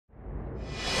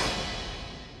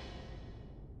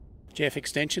Jeff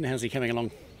Extension, how's he coming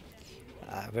along?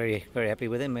 Very, very happy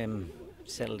with him.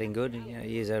 Settled in good.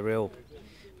 He's a real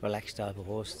relaxed type of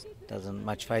horse. Doesn't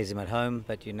much phase him at home,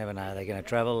 but you never know how they're going to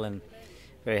travel. And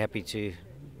very happy to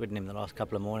ridden him the last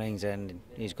couple of mornings, and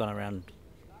he's gone around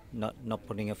not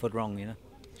putting a foot wrong.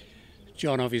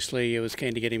 John obviously was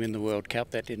keen to get him in the World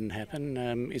Cup. That didn't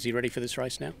happen. Is he ready for this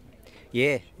race now?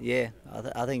 Yeah.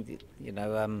 I think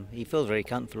he feels very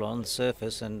comfortable on the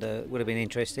surface, and it would have been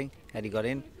interesting had he got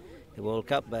in the World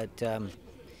Cup, but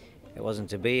it wasn't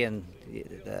to be. And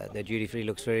the duty free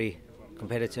looks very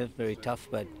competitive, very tough.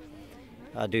 But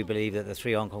I do believe that the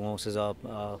three Hong Kong horses are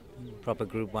proper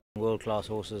Group 1 world-class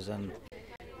horses, and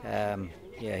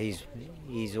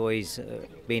he's always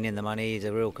been in the money. He's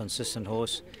a real consistent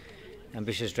horse.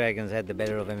 Ambitious Dragons had the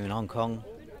better of him in Hong Kong.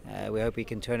 We hope he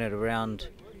can turn it around.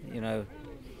 Going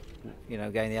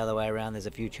the other way around, there's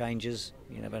a few changes.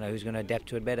 You never know who's going to adapt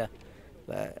to it better.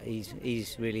 But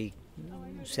he's really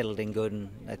settled in good, and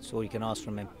that's all you can ask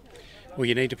from him. Well,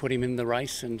 you need to put him in the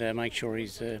race and make sure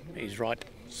he's right,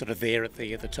 sort of there at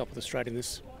the top of the straight in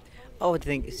this. I would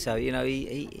think so.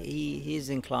 He is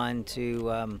inclined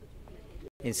to,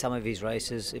 in some of his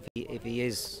races, if he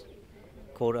is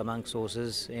caught amongst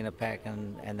horses in a pack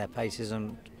and their pace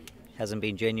hasn't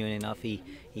been genuine enough, he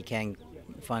can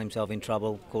find himself in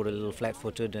trouble, caught a little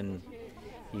flat-footed, and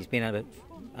he's been a bit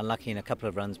unlucky in a couple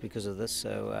of runs because of this.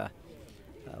 So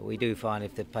we do find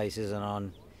if the pace isn't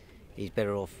on, he's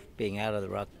better off being out of the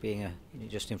ruck, being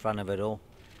just in front of it all,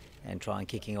 and trying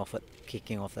kicking off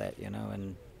that,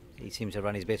 and he seems to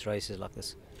run his best races like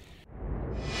this.